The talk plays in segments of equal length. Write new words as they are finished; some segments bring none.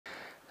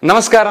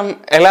നമസ്കാരം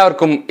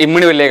എല്ലാവർക്കും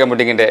ഇമ്മിണി വലിയ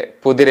കമ്പ്യൂട്ടിങ്ങിന്റെ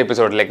പുതിയൊരു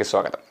എപ്പിസോഡിലേക്ക്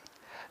സ്വാഗതം.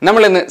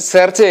 നമ്മൾ ഇന്ന്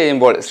സെർച്ച്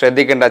ചെയ്യുമ്പോൾ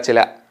ശ്രദ്ധിക്കേണ്ട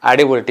ചില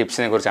അടിപൊളി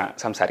ടിപ്സിനെ കുറിച്ചാണ്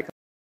സംസാരിക്കുന്നത്.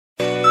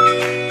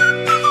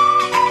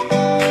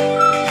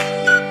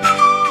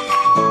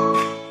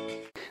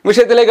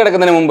 വിഷയത്തിലേക്ക്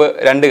കടക്കുന്നതിന് മുമ്പ്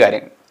രണ്ട്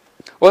കാര്യങ്ങൾ.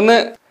 ഒന്ന്,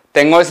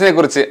 തെങ്ങോസിനെ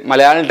കുറിച്ച്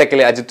മലയാളം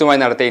ടെക്കിലെ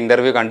അജിത്തുമായി നടത്തിയ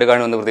ഇന്റർവ്യൂ കണ്ടു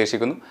കാണുമെന്ന്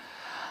പ്രതീക്ഷിക്കുന്നു.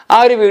 ആ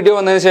ഒരു വീഡിയോ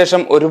വന്നതിന്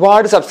ശേഷം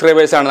ഒരുപാട്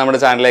സബ്സ്ക്രൈബേഴ്സാണ് നമ്മുടെ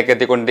ചാനലിലേക്ക്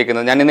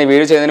എത്തിക്കൊണ്ടിരിക്കുന്നത്. ഞാൻ ഇന്ന്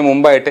വീഡിയോ ചെയ്യുന്നതിന്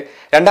മുമ്പായിട്ട്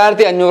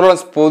 2500ഓളം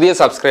പുതിയ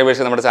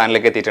സബ്സ്ക്രൈബേഴ്സ് നമ്മുടെ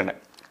ചാനലിലേക്ക് എത്തിയിട്ടുണ്ട്.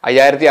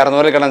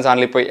 5600 കിടന്ന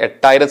ചാനലിൽ പോയി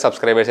 8000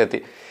 സബ്സ്ക്രൈബേഴ്സ് എത്തി.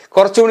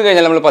 കുറച്ചുകൂടി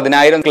കഴിഞ്ഞാൽ നമ്മൾ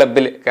 10000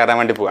 ക്ലബ്ബിൽ കയറാൻ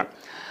വേണ്ടി പോവുകയാണ്.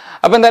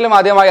 അപ്പോൾ എന്തായാലും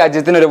ആദ്യമായി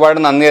അജിത്തിന് ഒരുപാട്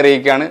നന്ദി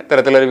അറിയിക്കുകയാണ്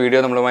ഇത്തരത്തിലൊരു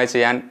വീഡിയോ നമ്മളുമായി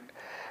ചെയ്യാൻ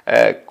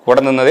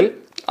കൂടെ നിന്നതിൽ.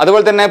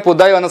 അതുപോലെ തന്നെ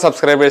പുതുതായി വന്ന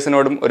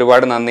സബ്സ്ക്രൈബേഴ്സിനോടും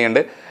ഒരുപാട്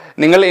നന്ദിയുണ്ട്.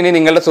 നിങ്ങൾ ഇനി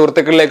നിങ്ങളുടെ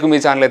സുഹൃത്തുക്കളിലേക്കും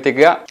ഈ ചാനൽ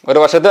എത്തിക്കുക. ഒരു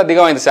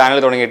വർഷത്തിലധികമായി ചാനൽ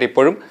തുടങ്ങിയിട്ട്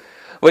ഇപ്പോഴും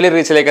വലിയ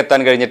റീച്ചിലേക്ക് എത്താൻ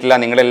കഴിഞ്ഞിട്ടില്ല.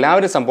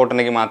 നിങ്ങളെല്ലാവരും സപ്പോർട്ട്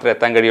ഉണ്ടെങ്കിൽ മാത്രമേ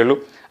എത്താൻ കഴിയുള്ളൂ.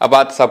 അപ്പോൾ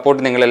ആ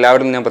സപ്പോർട്ട് നിങ്ങൾ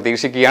എല്ലാവരും ഞാൻ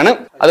പ്രതീക്ഷിക്കുകയാണ്.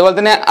 അതുപോലെ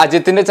തന്നെ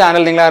അജിത്തിന്റെ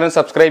ചാനൽ നിങ്ങൾ ആരും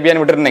സബ്സ്ക്രൈബ് ചെയ്യാൻ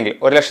വിട്ടിട്ടുണ്ടെങ്കിൽ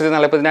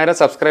 1,40,000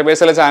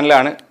 സബ്സ്ക്രൈബേഴ്സുള്ള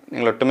ചാനലാണ്.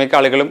 നിങ്ങൾ ഒട്ടുമിക്ക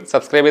ആളുകളും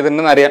സബ്സ്ക്രൈബ്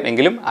ചെയ്തിട്ടുണ്ടെന്ന് അറിയാം.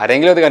 എങ്കിലും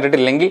ആരെങ്കിലും അത്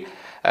കണ്ടിട്ടില്ലെങ്കിൽ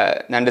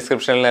ഞാൻ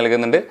ഡിസ്ക്രിപ്ഷനിൽ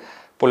നൽകുന്നുണ്ട്.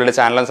 പുള്ളിയുടെ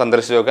ചാനൽ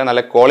സന്ദർശിച്ച് നോക്കുക.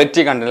 നല്ല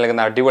ക്വാളിറ്റി കണ്ടന്റ്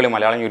നൽകുന്ന അടിപൊളി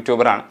മലയാളം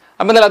യൂട്യൂബറാണ്.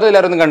 അപ്പോൾ എന്തായാലും അത്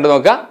എല്ലാവരും ഒന്ന് കണ്ടു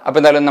നോക്കുക.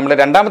 അപ്പോൾ എന്തായാലും നമ്മുടെ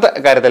രണ്ടാമത്തെ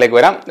കാര്യത്തിലേക്ക്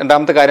വരാം.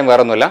 രണ്ടാമത്തെ കാര്യം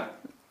വേറെ ഒന്നുമില്ല.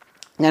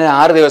 ഞാൻ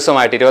 6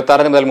 ദിവസമായിട്ട്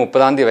 26 മുതൽ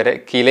 30 വരെ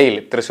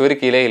തൃശ്ശൂർ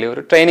കിലയിൽ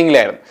ഒരു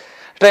ട്രെയിനിങ്ങിലായിരുന്നു.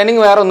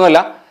 ട്രെയിനിങ് വേറെ ഒന്നുമല്ല,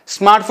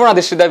 സ്മാർട്ട് ഫോൺ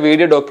അധിഷ്ഠിത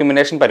വീഡിയോ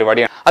ഡോക്യുമെന്റേഷൻ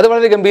പരിപാടിയാണ്. അത്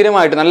വളരെ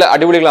ഗംഭീരമായിട്ട് നല്ല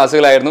അടിപൊളി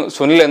ക്ലാസ്സുകളായിരുന്നു.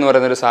 സുനിൽ എന്ന്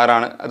പറയുന്ന ഒരു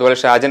സാറാണ്, അതുപോലെ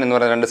ഷാജൻ എന്ന്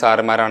പറയുന്ന 2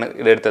 സാറന്മാരാണ്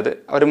ഇതെടുത്തത്.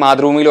 അവർ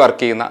മാതൃഭൂമിയിൽ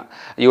വർക്ക് ചെയ്യുന്ന,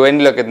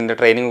 UN-ലൊക്കെ ഇതിന്റെ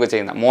ട്രെയിനിങ് ഒക്കെ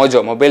ചെയ്യുന്ന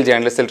മൊബൈൽ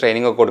ജേർണലിസ്റ്റിൽ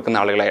ട്രെയിനിങ് ഒക്കെ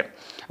കൊടുക്കുന്ന ആളുകളായിരുന്നു.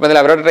 അപ്പോൾ അതിൽ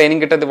അവരുടെ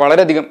ട്രെയിനിങ് കിട്ടിയത്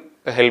വളരെയധികം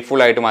ഹെൽപ്ഫുൾ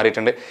ആയിട്ട്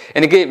മാറിയിട്ടുണ്ട്.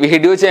 എനിക്ക്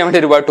വീഡിയോ ചെയ്യാൻ വേണ്ടി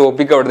ഒരുപാട്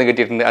ടോപ്പിക് അവിടെ നിന്ന്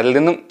കിട്ടിയിട്ടുണ്ട്. അതിൽ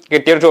നിന്നും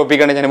കിട്ടിയൊരു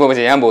ടോപ്പിക്കാണ് ഞാനിപ്പോൾ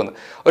ചെയ്യാൻ പോകുന്നത്.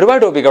 ഒരുപാട്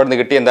ടോപ്പിക് അവിടെ നിന്ന്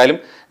കിട്ടി. എന്തായാലും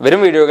വരും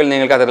വീഡിയോകളിൽ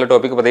നിങ്ങൾക്ക് അതിലുള്ള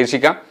ടോപ്പിക്ക്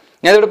പ്രതീക്ഷിക്കാം.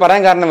 ഞാനിവിടെ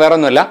പറയാൻ കാരണം വേറെ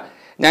ഒന്നുമല്ല,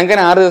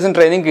 ഞങ്ങൾക്ക് 6 ദിവസം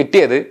ട്രെയിനിങ്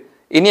കിട്ടിയത്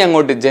ഇനി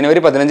അങ്ങോട്ട്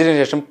ജനുവരി 15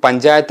 ശേഷം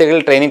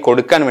പഞ്ചായത്തുകളിൽ ട്രെയിനിങ്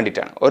കൊടുക്കാൻ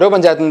വേണ്ടിയിട്ടാണ്. ഓരോ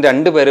പഞ്ചായത്തിൽ നിന്ന്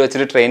 2 പേര്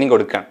വെച്ചിട്ട് ട്രെയിനിങ്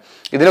കൊടുക്കുകയാണ്.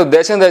 ഇതിന്റെ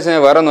ഉദ്ദേശം എന്താ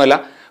വെച്ചാൽ വേറെ ഒന്നുമല്ല,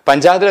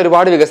 പഞ്ചായത്തിൽ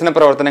ഒരുപാട് വികസന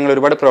പ്രവർത്തനങ്ങൾ,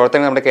 ഒരുപാട്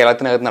പ്രവർത്തനങ്ങൾ നമ്മുടെ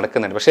കേരളത്തിനകത്ത്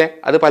നടക്കുന്നുണ്ട്. പക്ഷേ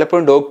അത്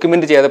പലപ്പോഴും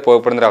ഡോക്യുമെന്റ് ചെയ്യാതെ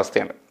പോകപ്പെടുന്ന ഒരു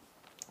അവസ്ഥയാണ്.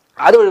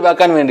 അത്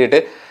ഒഴിവാക്കാൻ വേണ്ടിയിട്ട്,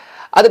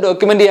 അത്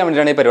ഡോക്യുമെന്റ് ചെയ്യാൻ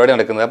വേണ്ടിയിട്ടാണ് ഈ പരിപാടി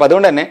നടക്കുന്നത്. അപ്പോൾ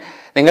അതുകൊണ്ട് തന്നെ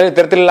നിങ്ങൾ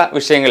ഇത്തരത്തിലുള്ള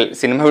വിഷയങ്ങൾ,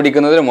 സിനിമ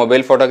പിടിക്കുന്നതിലോ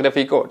മൊബൈൽ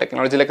ഫോട്ടോഗ്രാഫിക്കോ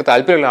ടെക്നോളജിയിലൊക്കെ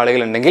താല്പര്യമുള്ള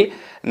ആളുകളുണ്ടെങ്കിൽ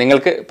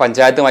നിങ്ങൾക്ക്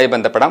പഞ്ചായത്തുമായി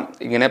ബന്ധപ്പെടാം.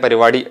 ഇങ്ങനെ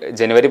പരിപാടി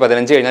ജനുവരി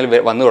 15 കഴിഞ്ഞാൽ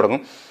വന്നു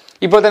തുടങ്ങും.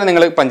 ഇപ്പോൾ തന്നെ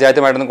നിങ്ങൾ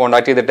പഞ്ചായത്തുമായിട്ടൊന്ന്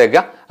കോൺടാക്ട്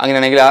ചെയ്തിട്ടേക്കുക.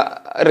 അങ്ങനെയാണെങ്കിൽ ആ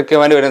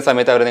റിക്വയർമെന്റ് വരുന്ന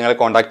സമയത്ത് അവർ നിങ്ങളെ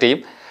കോൺടാക്ട്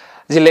ചെയ്യും.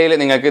 ജില്ലയിൽ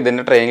നിങ്ങൾക്ക്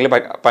ഇതിൻ്റെ ട്രെയിനിങ്ങിൽ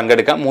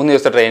പങ്കെടുക്കാം. 3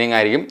 ദിവസത്തെ ട്രെയിനിങ്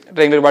ആയിരിക്കും.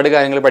 ട്രെയിനിൽ ഒരുപാട്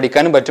കാര്യങ്ങൾ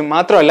പഠിക്കാനും പറ്റും.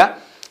 മാത്രമല്ല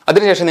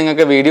അതിനുശേഷം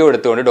നിങ്ങൾക്ക് വീഡിയോ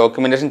എടുത്തുകൊണ്ട്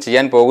ഡോക്യുമെന്റേഷൻ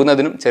ചെയ്യാൻ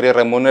പോകുന്നതിനും ചെറിയ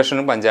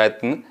റെമ്യൂണറേഷനും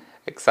പഞ്ചായത്തിൽ നിന്ന്,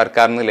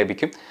 സർക്കാരിൽ നിന്ന്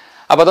ലഭിക്കും.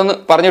 അപ്പോൾ അതൊന്ന്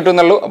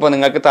പറഞ്ഞിട്ടുന്നുള്ളൂ. അപ്പോൾ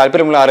നിങ്ങൾക്ക്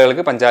താല്പര്യമുള്ള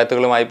ആളുകൾക്ക്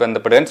പഞ്ചായത്തുകളുമായി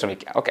ബന്ധപ്പെടാൻ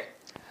ശ്രമിക്കാം. ഓക്കെ,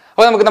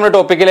 അപ്പോൾ നമുക്ക് നമ്മുടെ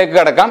ടോപ്പിക്കിലേക്ക്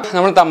കടക്കാം.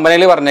 നമ്മൾ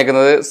തമ്പനയിൽ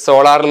പറഞ്ഞേക്കുന്നത്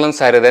സോളാറിൽ നിന്നും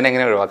സരിതനെ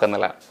എങ്ങനെ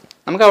ഒഴിവാക്കുന്നുള്ളതാണ്.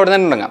 നമുക്ക് അവിടെ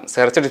നിന്ന് തുടങ്ങാം.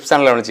 സെർച്ച് ടിപ്സ്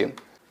ആണല്ലോ നമ്മൾ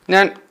ചെയ്യുന്നത്.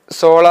 ഞാൻ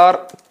സോളാർ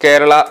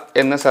കേരള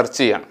എന്ന് സെർച്ച്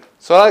ചെയ്യാണ്.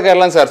 സോളാർ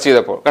കേരള എന്ന് സെർച്ച്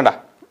ചെയ്തപ്പോൾ കണ്ട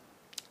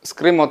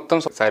സ്ക്രീൻ മൊത്തം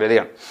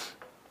സരിതയാണ്.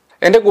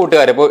 എൻ്റെ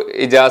കൂട്ടുകാർ, ഇപ്പോൾ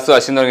ഇജാസ്,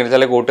 അശ്വിൻ തുടങ്ങിയ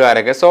ചില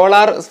കൂട്ടുകാരൊക്കെ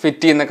സോളാർ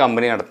ഫിറ്റ് ചെയ്യുന്ന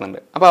കമ്പനി നടത്തുന്നുണ്ട്.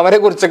 അപ്പോൾ അവരെ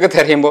കുറിച്ചൊക്കെ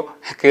തിരയുമ്പോൾ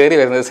കയറി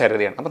വരുന്നത്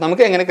സരിതയാണ്. അപ്പോൾ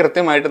നമുക്ക് എങ്ങനെ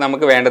കൃത്യമായിട്ട്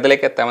നമുക്ക്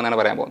വേണ്ടതിലേക്ക് എത്താമെന്നാണ്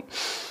പറയാൻ പോകുന്നത്.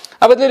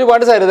 അപ്പോൾ ഇതിൽ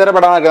ഒരുപാട് സരിതയുടെ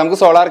പടങ്ങളൊക്കെ നമുക്ക്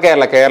സോളാർ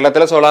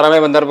കേരളത്തിലെ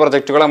സോളാറുമായി ബന്ധപ്പെട്ട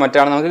പ്രൊജക്റ്റുകളോ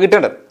മറ്റാണ് നമുക്ക്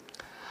കിട്ടേണ്ടത്.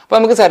 അപ്പോൾ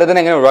നമുക്ക് സരിതനെ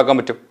എങ്ങനെ ഒഴിവാക്കാൻ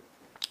പറ്റും?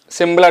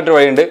 സിമ്പിളായിട്ട്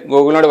വഴിയുണ്ട്.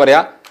 ഗൂഗിളിനോട്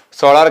പറയാം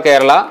സോളാർ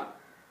കേരള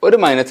ഒരു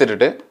മൈനസ്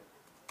ഇട്ടിട്ട്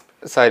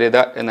സരിത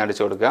എന്ന്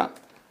അടിച്ചു കൊടുക്കുക.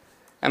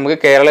 നമുക്ക്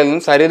കേരളയിൽ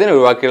നിന്നും സരിതനെ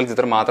ഒഴിവാക്കിയുള്ള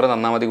ചിത്രം മാത്രം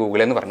തന്നാൽ മതി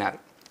ഗൂഗിളിൽ എന്ന് പറഞ്ഞാൽ.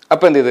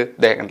 അപ്പോൾ എന്ത് ചെയ്ത്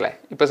ദേഹണ്ടല്ലേ,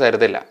 ഇപ്പം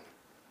സരിതയില്ല.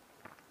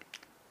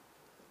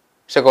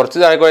 പക്ഷെ കുറച്ച്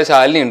താഴെ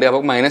ശാലിനി ഉണ്ട്.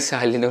 അപ്പോൾ മൈനസ്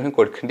ശാലിൻ്റെ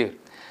കൊടുക്കേണ്ടി വരും.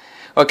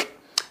 ഓക്കെ,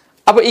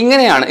 അപ്പോൾ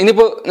ഇങ്ങനെയാണ്.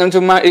 ഇനിയിപ്പോൾ ഞാൻ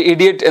ചുമ്മാ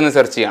ഇഡിയറ്റ് എന്ന്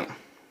സെർച്ച് ചെയ്യാണ്.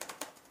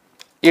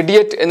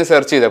 ഇഡിയറ്റ് എന്ന്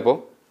സെർച്ച് ചെയ്തപ്പോൾ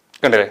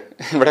കണ്ടില്ലേ,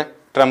 ഇവിടെ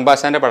ട്രംപ്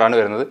ആശാൻ്റെ പടമാണ്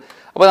വരുന്നത്.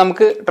 അപ്പോൾ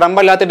നമുക്ക് ട്രംപ്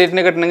അല്ലാത്ത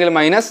ഇഡിയറ്റിനെ കിട്ടണമെങ്കിൽ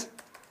മൈനസ്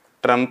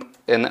ട്രംപ്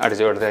എന്ന്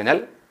അടിച്ചു കൊടുത്തു കഴിഞ്ഞാൽ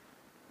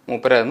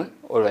മൂപ്പരെന്ന്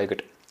ഒഴിവായി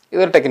കിട്ടും.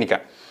 ഇതൊരു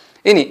ടെക്നിക്കാണ്.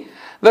 ഇനി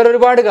വേറെ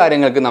ഒരുപാട്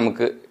കാര്യങ്ങൾക്ക്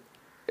നമുക്ക്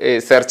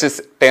സെർച്ച്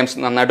ടേംസ്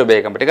നന്നായിട്ട്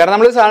ഉപയോഗിക്കാൻ പറ്റും. കാരണം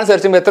നമ്മൾ സാധനം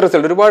സെർച്ച്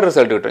ചെയ്യുമ്പോൾ ഒരുപാട്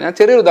റിസൾട്ട് കിട്ടും. ഞാൻ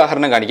ചെറിയൊരു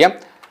ഉദാഹരണം കാണിക്കാം.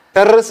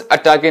 ടെററിസ്റ്റ്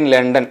അറ്റാക്ക് ഇൻ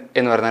ലണ്ടൻ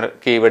എന്ന് പറയുന്ന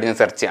കീവേഡ് ഞാൻ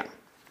സെർച്ച് ചെയ്യണം.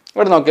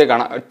 ഇവിടെ നോക്കിയാൽ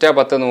കാണാം 1,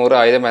 10, 100,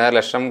 1000, 10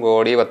 ലക്ഷം,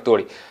 കോടി, 10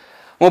 കോടി,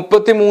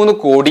 33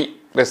 കോടി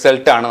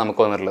റിസൾട്ടാണ്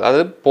നമുക്ക് വന്നിട്ടുള്ളത്. അത്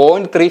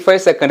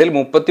 0.35 സെക്കൻഡിൽ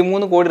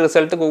 33 കോടി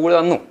റിസൾട്ട് ഗൂഗിൾ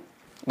തന്നു.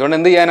 അതുകൊണ്ട്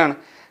എന്ത് ചെയ്യാനാണ്?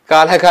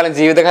 കാലാകാലം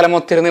ജീവിതകാലം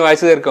മൊത്തം ഇരുന്ന്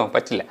വായിച്ചു തീർക്കാൻ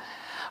പറ്റില്ല.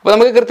 അപ്പോൾ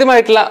നമുക്ക്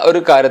കൃത്യമായിട്ടുള്ള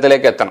ഒരു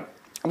കാര്യത്തിലേക്ക് എത്തണം.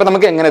 അപ്പോൾ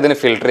നമുക്ക് എങ്ങനെ ഇതിന്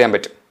ഫിൽട്ടർ ചെയ്യാൻ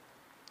പറ്റും?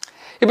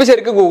 ഇപ്പോൾ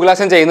ശരിക്കും ഗൂഗിൾ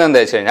ആശം ചെയ്യുന്നത് എന്താ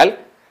വെച്ച് കഴിഞ്ഞാൽ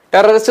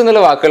ടെററിസ്റ്റ് എന്നുള്ള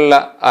വാക്കുള്ള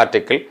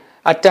ആർട്ടിക്കിൾ,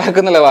 അറ്റാക്ക്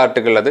എന്നുള്ള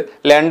വാക്കുള്ളത്,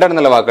 ലണ്ടൻ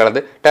എന്നുള്ള വാക്കുള്ളത്,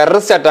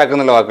 ടെററിസ്റ്റ് അറ്റാക്ക്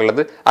എന്നുള്ള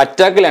വാക്കുള്ളത്,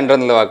 അറ്റാക്ക് ലണ്ടൻ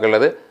എന്നുള്ള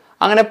വാക്കുള്ളത്,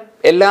 അങ്ങനെ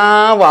എല്ലാ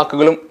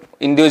വാക്കുകളും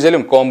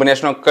ഇൻഡിവിജ്വലും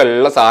കോമ്പിനേഷനും ഒക്കെ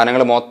ഉള്ള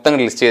സാധനങ്ങൾ മൊത്തം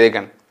ലിസ്റ്റ്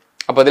ചെയ്തേക്കാണ്.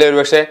 അപ്പോൾ അതിൽ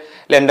ഒരുപക്ഷെ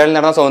ലണ്ടനിൽ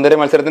നടന്ന സൗന്ദര്യ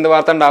മത്സരത്തിൻ്റെ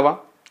വാർത്ത ഉണ്ടാവാം,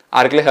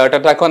 ആർക്കെങ്കിലും ഹാർട്ട്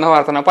അറ്റാക്ക് വന്ന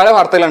വാർത്ത ഉണ്ടാവും, പല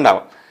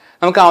വാർത്തകളുണ്ടാവാം.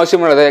 നമുക്ക്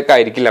ആവശ്യമുള്ളതൊക്കെ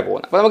ആയിരിക്കില്ല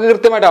പോകുന്നത്. അപ്പോൾ നമുക്ക്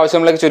കൃത്യമായിട്ട്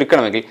ആവശ്യമുള്ളതൊക്കെ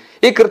ചുരുക്കണമെങ്കിൽ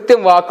ഈ കൃത്യം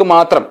വാക്ക്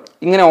മാത്രം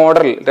ഇങ്ങനെ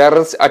ഓർഡറിൽ,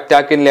 ടെററിസ്റ്റ്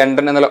അറ്റാക്ക് ഇൻ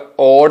ലണ്ടൻ എന്നുള്ള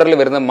ഓർഡറിൽ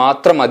വരുന്നത്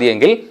മാത്രം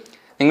മതിയെങ്കിൽ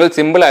നിങ്ങൾ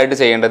സിമ്പിളായിട്ട്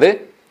ചെയ്യേണ്ടത്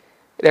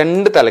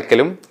 2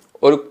 തലക്കിലും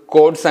ഒരു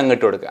കോഡ്സ്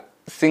അങ്ങോട്ട് കൊടുക്കുക.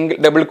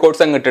 ഡബിൾ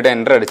കോട്ട്സ് അങ്ങ് ഇട്ടിട്ട്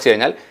എൻ്റർ അടിച്ചു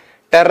കഴിഞ്ഞാൽ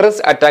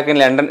ടെററിസ്റ്റ് അറ്റാക്ക് ഇൻ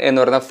ലണ്ടൻ എന്ന്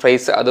പറയുന്ന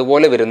ഫ്രേസ്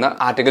അതുപോലെ വരുന്ന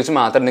ആർട്ടിക്കിൾസ്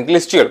മാത്രം നിങ്ങൾക്ക്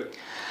ലിസ്റ്റ് ചെയ്യും.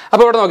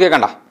 അപ്പോൾ ഇവിടെ നോക്കിയാൽ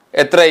കണ്ട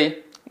എത്രയായി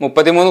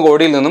 33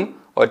 കോടിയിൽ നിന്നും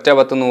 1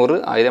 10 100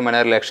 1000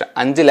 10 ലക്ഷം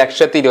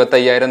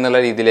 5,25,000 എന്നുള്ള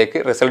രീതിയിലേക്ക്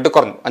റിസൾട്ട്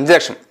കുറഞ്ഞു. 5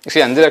 ലക്ഷം.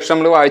 പക്ഷേ 5 ലക്ഷം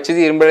നമ്മൾ വായിച്ച്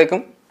തീരുമ്പോഴേക്കും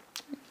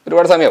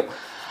ഒരുപാട് സമയമാവും.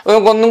 അപ്പോൾ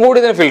നമുക്ക് ഒന്നും കൂടി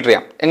ഇതിനെ ഫിൽട്ടർ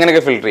ചെയ്യാം.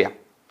 എങ്ങനെയൊക്കെ ഫിൽട്ടർ ചെയ്യാം?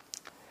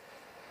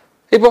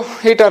 ഇപ്പോൾ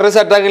ഈ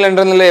ടെററിസ്റ്റ് അറ്റാക്ക്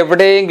ലണ്ടനിൽ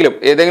എവിടെയെങ്കിലും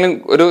ഏതെങ്കിലും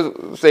ഒരു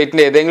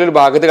സൈറ്റിൻ്റെ ഏതെങ്കിലും ഒരു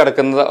ഭാഗത്ത്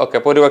കിടക്കുന്നത് ഒക്കെ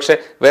അപ്പോൾ ഒരു പക്ഷേ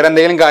വേറെ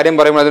എന്തെങ്കിലും കാര്യം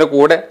പറയുമ്പോൾ അതിന്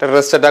കൂടെ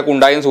ടെററിസ്റ്റ് അറ്റാക്ക്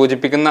ഉണ്ടായെന്ന്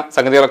സൂചിപ്പിക്കുന്ന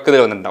സംഗതികളൊക്കെ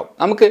ഇതിൽ വന്നിട്ടുണ്ടാവും.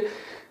 നമുക്ക്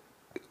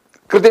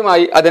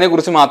കൃത്യമായി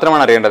അതിനെക്കുറിച്ച്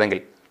മാത്രമാണ് അറിയേണ്ടതെങ്കിൽ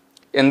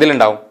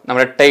എന്തിലുണ്ടാവും?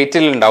 നമ്മുടെ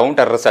ടൈറ്റിലുണ്ടാവും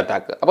ടെററിസ്റ്റ്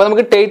അറ്റാക്ക്. അപ്പോൾ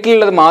നമുക്ക്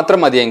ടൈറ്റിലുള്ളത്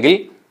മാത്രം മതിയെങ്കിൽ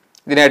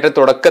ഇതിനായിട്ട്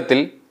തുടക്കത്തിൽ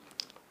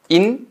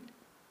ഇൻ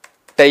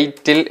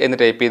ടൈറ്റിൽ എന്ന്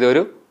ടൈപ്പ് ചെയ്ത്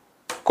ഒരു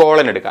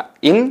കോളൻ എടുക്കുക.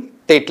 ഇൻ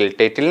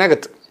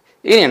ടൈറ്റിലിനകത്ത്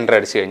ഇനി എൻ്റർ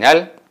അടിച്ചു കഴിഞ്ഞാൽ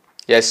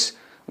യെസ്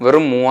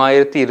വെറും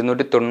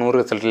 3290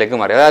 റിസൾട്ടിലേക്ക്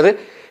മാറി. അതായത്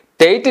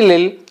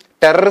ടൈറ്റിലിൽ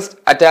ടെററിസ്റ്റ്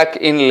അറ്റാക്ക്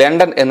ഇൻ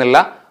ലണ്ടൻ എന്നുള്ള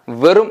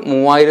വെറും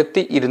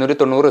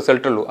 3290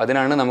 റിസൾട്ട് ഉള്ളൂ.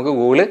 അതിനാണ് നമുക്ക്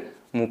ഗൂഗിള്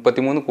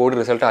 33 കോടി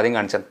റിസൾട്ട് ആദ്യം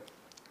കാണിച്ചത്.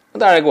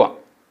 താഴേക്ക് പോവാം.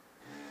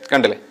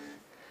 കണ്ടില്ലേ?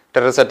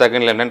 Terrorist attack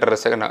in London,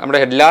 terrorist attack. നമ്മുടെ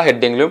എല്ലാ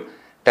ഹെഡിങ്ങിലും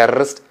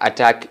ടെററിസ്റ്റ്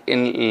അറ്റാക്ക്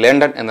ഇൻ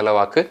ലണ്ടൻ എന്നുള്ള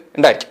വാക്ക്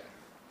ഉണ്ടായിരിക്കും.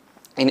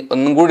 ഇനി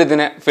ഒന്നും കൂടി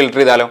ഇതിനെ ഫിൽട്ടർ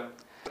ചെയ്താലോ?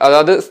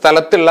 അതായത്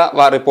സ്ഥലത്തുള്ള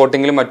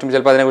റിപ്പോർട്ടിങ്ങിലും മറ്റും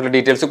ചിലപ്പോൾ അതിനെക്കുറിച്ച്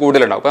ഡീറ്റെയിൽസ്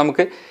കൂടുതലുണ്ടാവും. അപ്പോൾ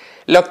നമുക്ക്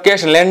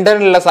ലൊക്കേഷൻ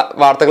ലണ്ടനിലുള്ള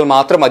വാർത്തകൾ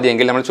മാത്രം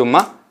മതിയെങ്കിൽ നമ്മൾ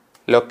ചുമ്മാ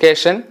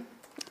ലൊക്കേഷൻ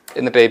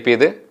എന്ന് ടൈപ്പ്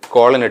ചെയ്ത്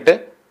കോളനിട്ട്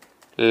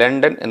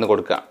ലണ്ടൻ എന്ന്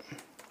കൊടുക്കുക.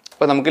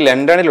 അപ്പോൾ നമുക്ക്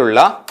ലണ്ടനിലുള്ള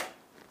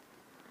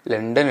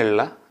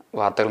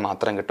വാർത്തകൾ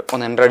മാത്രം കിട്ടും.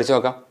 ഒന്ന് എൻ്റർ അടിച്ച്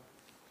നോക്കാം.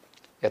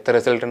 എത്ര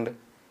റിസൾട്ട് ഉണ്ട്?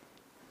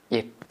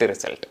 8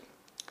 റിസൾട്ട്.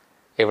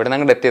 എവിടെ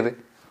നിന്നാണ് എത്തിയത്?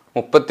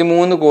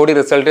 33 കോടി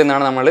റിസൾട്ട്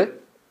എന്നാണ് നമ്മൾ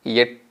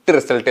 8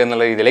 റിസൾട്ട്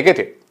എന്നുള്ള രീതിയിലേക്ക്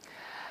എത്തിയത്.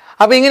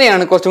 അപ്പോൾ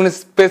ഇങ്ങനെയാണ് കുറച്ചും കൂടി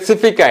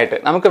സ്പെസിഫിക് ആയിട്ട്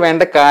നമുക്ക്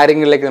വേണ്ട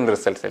കാര്യങ്ങളിലേക്ക് നമ്മൾ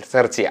റിസൾട്ട്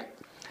സെർച്ച് ചെയ്യാം.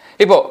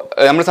 ഇപ്പോൾ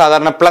നമ്മൾ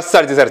സാധാരണ പ്ലസ്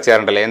അടിച്ച് സെർച്ച്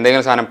ചെയ്യാറുണ്ടല്ലേ?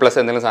 എന്തെങ്കിലും സാധനം പ്ലസ്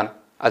എന്തെങ്കിലും സാധനം,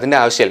 അതിൻ്റെ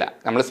ആവശ്യമില്ല.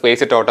 നമ്മൾ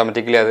സ്പേസ് ഇട്ട്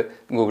ഓട്ടോമാറ്റിക്കലി അത്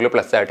ഗൂഗിൾ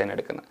പ്ലസ് ആയിട്ട് തന്നെ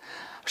എടുക്കുന്നത്.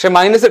 പക്ഷേ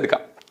മൈനസ്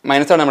എടുക്കാം.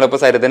 മൈനസാണ് നമ്മളിപ്പോൾ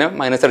സരിത്തിന്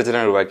മൈനസ്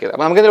അടിച്ചിട്ടാണ് ഒഴിവാക്കിയത്.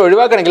 അപ്പോൾ നമുക്കിത്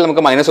ഒഴിവാക്കണമെങ്കിൽ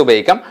നമുക്ക് മൈനസ്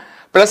ഉപയോഗിക്കാം.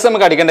 പ്ലസ്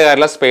നമുക്ക് അടിക്കേണ്ട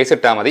കാര്യമില്ല, സ്പേസ്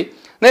ഇട്ടാൽ മതി.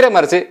 നേരെ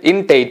മറിച്ച് ഇൻ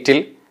ടൈറ്റിൽ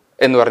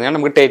എന്ന് പറഞ്ഞാൽ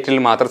നമുക്ക് ടൈറ്റിൽ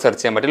മാത്രം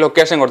സെർച്ച് ചെയ്യാൻ പറ്റും.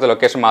 ലൊക്കേഷൻ കൊടുത്ത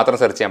ലൊക്കേഷൻ മാത്രം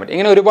സെർച്ച് ചെയ്യാൻ പറ്റും.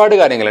 ഇങ്ങനെ ഒരുപാട്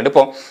കാര്യങ്ങളുണ്ട്.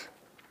 ഇപ്പോൾ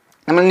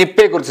നമ്മൾ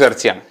നിപ്പയെക്കുറിച്ച്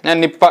സെർച്ച് ചെയ്യാണ്. ഞാൻ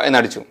നിപ്പ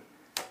എന്നടിച്ചു.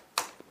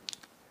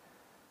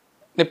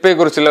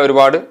 നിപ്പയെക്കുറിച്ചുള്ള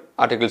ഒരുപാട്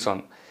ആർട്ടിക്കിൾസ്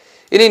വന്നു.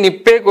 ഇനി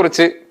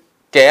നിപ്പയെക്കുറിച്ച്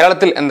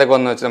കേരളത്തിൽ എന്തൊക്കെ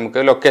വന്നു വെച്ചാൽ നമുക്ക്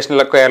ലൊക്കേഷനിൽ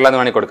കേരള എന്ന്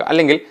വേണമെങ്കിൽ കൊടുക്കാം.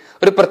 അല്ലെങ്കിൽ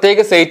ഒരു പ്രത്യേക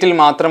സൈറ്റിൽ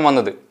മാത്രം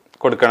വന്നത്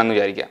കൊടുക്കണം എന്ന്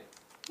വിചാരിക്കാം.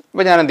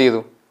 അപ്പോൾ ഞാൻ എന്ത് ചെയ്തു?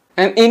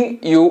 ഞാൻ ഇൻ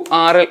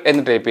URL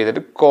എന്ന് ടൈപ്പ്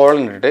ചെയ്തിട്ട്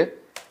കോളൻ ഇട്ടിട്ട്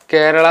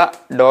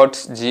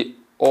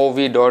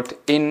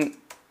kerala.gov.in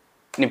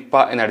നിപ്പ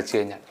എന്നടിച്ചു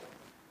കഴിഞ്ഞാൽ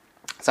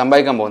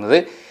സംഭവിക്കാൻ പോകുന്നത്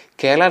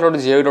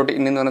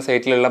kerala.gov.in എന്ന് പറഞ്ഞ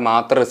സൈറ്റിലുള്ള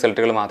മാത്രം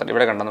റിസൾട്ടുകൾ മാത്രം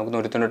ഇവിടെ കണ്ടാൽ നമുക്ക്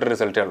 198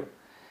 റിസൾട്ടുള്ളൂ.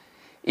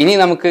 ഇനി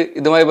നമുക്ക്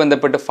ഇതുമായി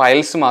ബന്ധപ്പെട്ട്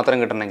ഫയൽസ് മാത്രം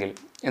കിട്ടണമെങ്കിൽ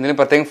എന്തെങ്കിലും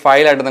പ്രത്യേകം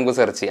ഫയലായിട്ട് നമുക്ക്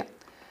സെർച്ച് ചെയ്യാം.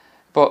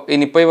 ഇപ്പോൾ ഈ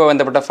നിപ്പയുമായി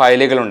ബന്ധപ്പെട്ട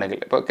ഫയലുകളുണ്ടെങ്കിൽ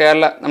ഇപ്പോൾ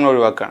കേരള നമ്മൾ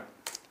ഒഴിവാക്കുകയാണ്.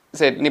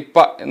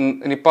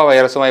 നിപ്പ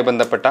വൈറസുമായി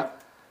ബന്ധപ്പെട്ട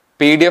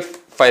PDF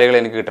ഫയലുകൾ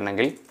എനിക്ക്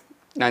കിട്ടണമെങ്കിൽ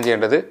ഞാൻ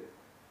ചെയ്യേണ്ടത്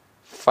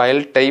ഫയൽ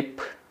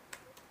ടൈപ്പ്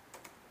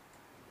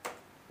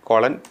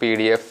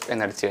PDF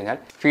എന്നടിച്ചു കഴിഞ്ഞാൽ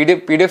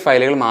PDF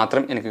ഫയലുകൾ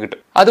മാത്രം എനിക്ക് കിട്ടും.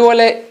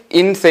 അതുപോലെ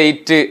ഇൻ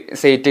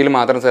സൈറ്റിൽ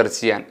മാത്രം സെർച്ച്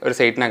ചെയ്യാൻ, ഒരു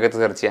സൈറ്റിനകത്ത്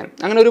സെർച്ച് ചെയ്യാൻ,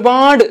 അങ്ങനെ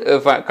ഒരുപാട്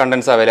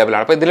കണ്ടന്റ്സ് അവൈലബിൾ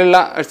ആണ്. അപ്പോൾ ഇതിലുള്ള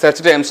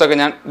സെർച്ച് ടേംസ് ഒക്കെ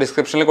ഞാൻ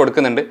ഡിസ്ക്രിപ്ഷനിൽ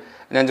കൊടുക്കുന്നുണ്ട്.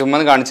 ഞാൻ ചുമ്മാ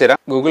കാണിച്ചു തരാം.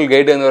 ഗൂഗിൾ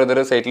ഗൈഡ് എന്ന്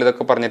പറയുന്നൊരു സൈറ്റിൽ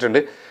ഇതൊക്കെ പറഞ്ഞിട്ടുണ്ട്.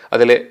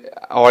 അതിൽ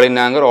all in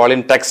anchor, all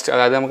in text,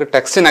 അതായത് നമുക്ക്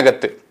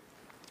ടെക്സ്റ്റിനകത്ത്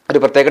ഒരു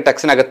പ്രത്യേക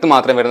ടെക്സ്റ്റിനകത്ത്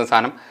മാത്രം വരുന്ന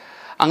സാധനം,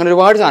 അങ്ങനെ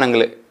ഒരുപാട്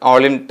സാധനങ്ങൾ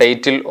all in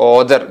title,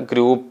 author,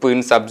 group,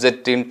 in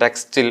subject, in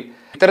ടെക്സ്റ്റിൽ,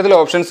 ഇത്തരത്തിലുള്ള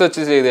ഓപ്ഷൻസ്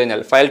വെച്ച് ചെയ്ത്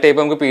കഴിഞ്ഞാൽ ഫയൽ ടൈപ്പ്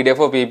നമുക്ക് PDF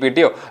PPT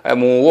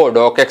മൂവോ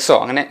ഡോക്എക്സോ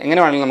അങ്ങനെ എങ്ങനെ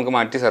വേണമെങ്കിലും നമുക്ക്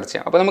മാറ്റി സെർച്ച്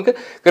ചെയ്യാം. അപ്പോൾ നമുക്ക്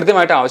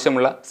കൃത്യമായിട്ട്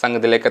ആവശ്യമുള്ള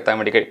സംഗതിയിലേക്ക് എത്താൻ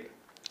വേണ്ടി കഴിയും.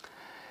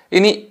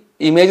 ഇനി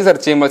ഇമേജ്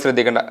സെർച്ച് ചെയ്യുമ്പോൾ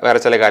ശ്രദ്ധിക്കേണ്ട വേറെ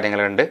ചില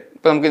കാര്യങ്ങളുണ്ട്.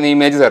 ഇപ്പോൾ നമുക്ക് ഇന്ന്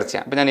ഇമേജ് സെർച്ച്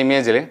ചെയ്യാം. അപ്പോൾ ഞാൻ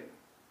ഇമേജിൽ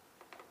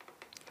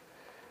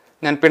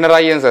ഞാൻ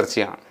പിണറായി എന്ന് സെർച്ച്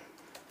ചെയ്യാം.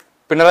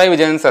 പിണറായി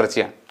വിജയൻ സെർച്ച്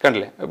ചെയ്യാം.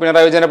 കണ്ടില്ലേ?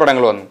 പിണറായി വിജയൻ്റെ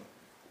പടങ്ങൾ വന്നു.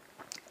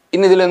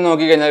 ഇനി ഇതിലൊന്ന്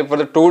നോക്കിക്കഴിഞ്ഞാൽ ഇപ്പോൾ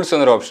ടൂൾസ്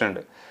എന്നൊരു ഓപ്ഷൻ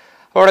ഉണ്ട്.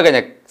 അപ്പോൾ അവിടെ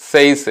കഴിഞ്ഞാൽ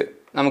സൈസ്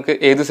നമുക്ക്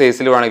ഏത്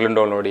സൈസിൽ വേണമെങ്കിലും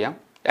ഡൗൺലോഡ് ചെയ്യാം.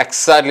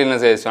 എക്സാക്ട്ലി ഇന്ന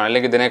സൈസ് വേണം,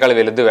 അല്ലെങ്കിൽ ഇതിനേക്കാൾ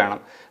വലുത് വേണം,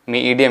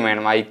 മീഡിയം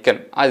വേണം, ഐക്കൺ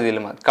ആ രീതിയിൽ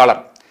മതി. കളർ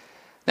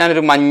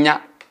ഞാനൊരു മഞ്ഞ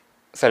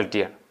സെലക്ട്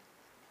ചെയ്യണം.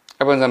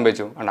 അപ്പോൾ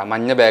സംഭവിച്ചു വേണ്ട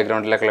മഞ്ഞ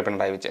ബാക്ക്ഗ്രൗണ്ടിലേക്കുള്ള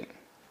പിണറായി വിജയൻ.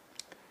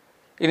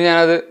 ഇനി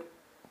ഞാനത്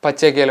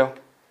പച്ചയാക്കിയാലോ?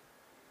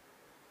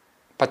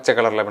 പച്ച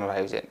കളറിലെ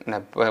പിണറായി വിജയൻ,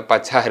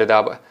 പച്ച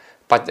ഹരിതാപ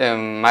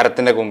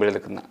മരത്തിൻ്റെ കൊമ്പിൽ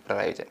നിൽക്കുന്ന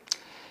പിണറായി വിജയൻ.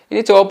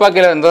 ഇനി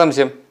ചുവപ്പാക്കിയാലോ? എന്താ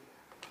സംശയം?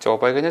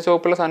 ചുവപ്പാക്കി കഴിഞ്ഞാൽ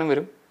ചുവപ്പുള്ള സാധനം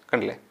വരും.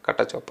 കണ്ടില്ലേ? കട്ട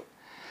ചുവപ്പ്.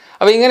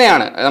 അപ്പോൾ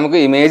ഇങ്ങനെയാണ് നമുക്ക്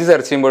ഇമേജ്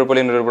സെർച്ച് ചെയ്യുമ്പോൾ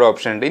പോലും ഇതിന് ഒരുപാട്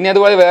ഓപ്ഷൻ ഉണ്ട്. ഇനി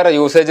അതുപോലെ വേറെ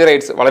യൂസേജ്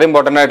റൈറ്റ്സ് വളരെ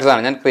ഇമ്പോർട്ടൻ്റ്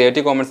ആയിട്ടാണ്. ഞാൻ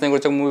ക്രിയേറ്റീവ് കോമൺസിനെ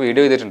കുറിച്ച് മുമ്പ്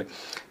വീഡിയോ ചെയ്തിട്ടുണ്ട്.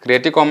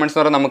 ക്രിയേറ്റീവ് കോമൺസ്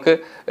എന്ന് പറഞ്ഞാൽ നമുക്ക്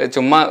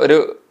ചുമ്മാ ഒരു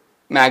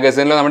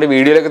മാഗസീനിലോ നമ്മുടെ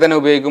വീഡിയോയിലൊക്കെ തന്നെ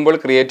ഉപയോഗിക്കുമ്പോൾ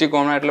ക്രിയേറ്റീവ്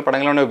കോമൺ ആയിട്ടുള്ള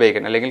പടങ്ങളാണ്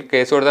ഉപയോഗിക്കുന്നത്. അല്ലെങ്കിൽ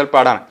കേസ് കൊടുത്താൽ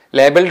പാടാണ്.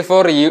 ലേബിൾഡ്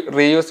ഫോർ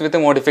റീയൂസ്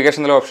വിത്ത് മോഡിഫിക്കേഷൻ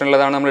എന്നുള്ള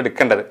ഓപ്ഷനുള്ളതാണ് നമ്മൾ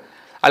എടുക്കേണ്ടത്.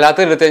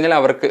 അല്ലാത്തത് എടുത്തു കഴിഞ്ഞാൽ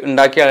അവർക്ക്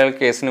ഉണ്ടാക്കിയ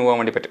ആളുകൾക്ക് കേസിന് പോകാൻ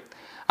വേണ്ടി പറ്റും.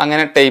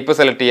 അങ്ങനെ ടൈപ്പ്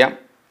സെലക്ട് ചെയ്യാം,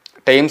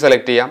 ടൈം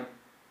സെലക്ട് ചെയ്യാം,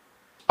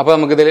 അപ്പോൾ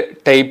നമുക്കിതിൽ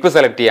ടൈപ്പ്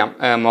സെലക്ട് ചെയ്യാം,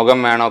 മുഖം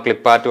വേണോ,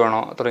 ക്ലിപ്പ് ആർട്ട് വേണോ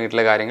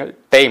തുടങ്ങിയിട്ടുള്ള കാര്യങ്ങൾ.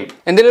 ടൈം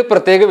എന്തെങ്കിലും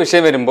പ്രത്യേക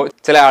വിഷയം വരുമ്പോൾ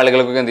ചില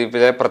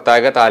ആളുകൾക്ക്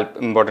പ്രത്യേക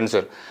ഇമ്പോർട്ടൻസ്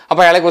വരും.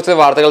 അപ്പോൾ അയാളെക്കുറിച്ച്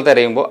വാർത്തകൾ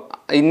തിരയുമ്പോൾ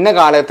ഇന്ന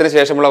കാലത്തിന്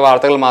ശേഷമുള്ള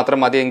വാർത്തകൾ മാത്രം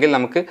മതിയെങ്കിൽ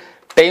നമുക്ക്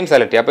ടൈം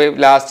സെലക്ട് ചെയ്യാം. അപ്പോൾ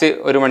ലാസ്റ്റ്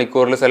 1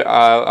 മണിക്കൂറിൽ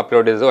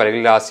അപ്ലോഡ് ചെയ്തതോ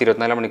അല്ലെങ്കിൽ ലാസ്റ്റ്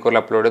 24 മണിക്കൂറിൽ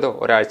അപ്ലോഡ് ചെയ്തോ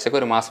ഒരാഴ്ചക്ക്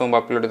 1 മാസം മുമ്പ്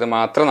അപ്ലോഡ് ചെയ്തോ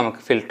മാത്രം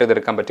നമുക്ക് ഫിൽറ്റർ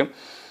ചെയ്തെടുക്കാൻ പറ്റും.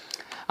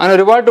 അങ്ങനെ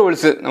ഒരുപാട്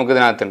ടൂൾസ് നമുക്ക്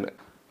ഇതിനകത്തുണ്ട്.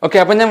 ഓക്കെ,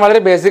 അപ്പം ഞാൻ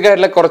വളരെ ബേസിക്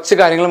ആയിട്ടുള്ള കുറച്ച്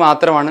കാര്യങ്ങൾ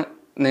മാത്രമാണ്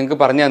നിങ്ങൾക്ക്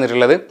പറഞ്ഞു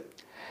തന്നിട്ടുള്ളത്.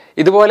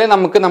 ഇതുപോലെ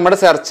നമുക്ക് നമ്മുടെ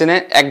സെർച്ചിനെ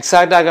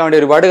എക്സാക്റ്റ് ആക്കാൻ വേണ്ടി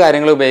ഒരുപാട്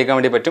കാര്യങ്ങൾ ഉപയോഗിക്കാൻ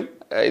വേണ്ടി പറ്റും.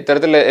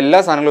 ഇത്തരത്തിലുള്ള എല്ലാ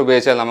സാധനങ്ങളും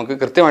ഉപയോഗിച്ചാൽ നമുക്ക്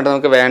കൃത്യമായിട്ട്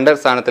നമുക്ക് വേണ്ട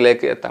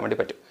സ്ഥാനത്തിലേക്ക് എത്താൻ വേണ്ടി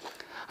പറ്റും.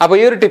 അപ്പോൾ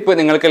ഈ ഒരു ടിപ്പ്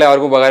നിങ്ങൾക്ക്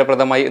എല്ലാവർക്കും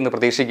ഉപകാരപ്രദമായി എന്ന്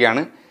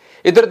പ്രതീക്ഷിക്കുകയാണ്.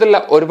 ഇത്തരത്തിലുള്ള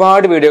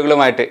ഒരുപാട്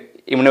വീഡിയോകളുമായിട്ട്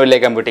ഇമ്മുണവെല്ലി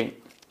കമ്പ്യൂട്ടിംഗ്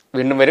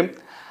വീണ്ടും വരും.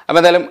 അപ്പോൾ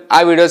എന്തായാലും ആ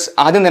വീഡിയോസ്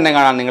ആദ്യം തന്നെ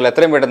കാണാൻ നിങ്ങൾ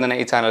എത്രയും പെട്ടെന്ന് തന്നെ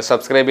ഈ ചാനൽ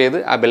സബ്സ്ക്രൈബ് ചെയ്ത്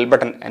ആ ബെൽ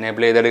ബട്ടൺ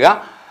എനേബിൾ ചെയ്തിടുക.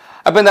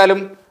 അപ്പോൾ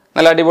എന്തായാലും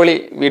നല്ല അടിപൊളി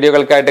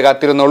വീഡിയോകൾക്കായിട്ട്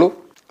കാത്തിരുന്നോളൂ.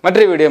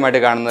 മറ്റൊരു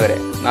വീഡിയോയുമായിട്ട് കാണുന്നവരെ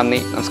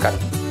നന്ദി,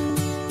 നമസ്കാരം.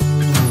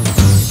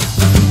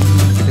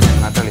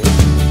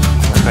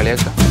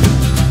 കളിയാക്കാം.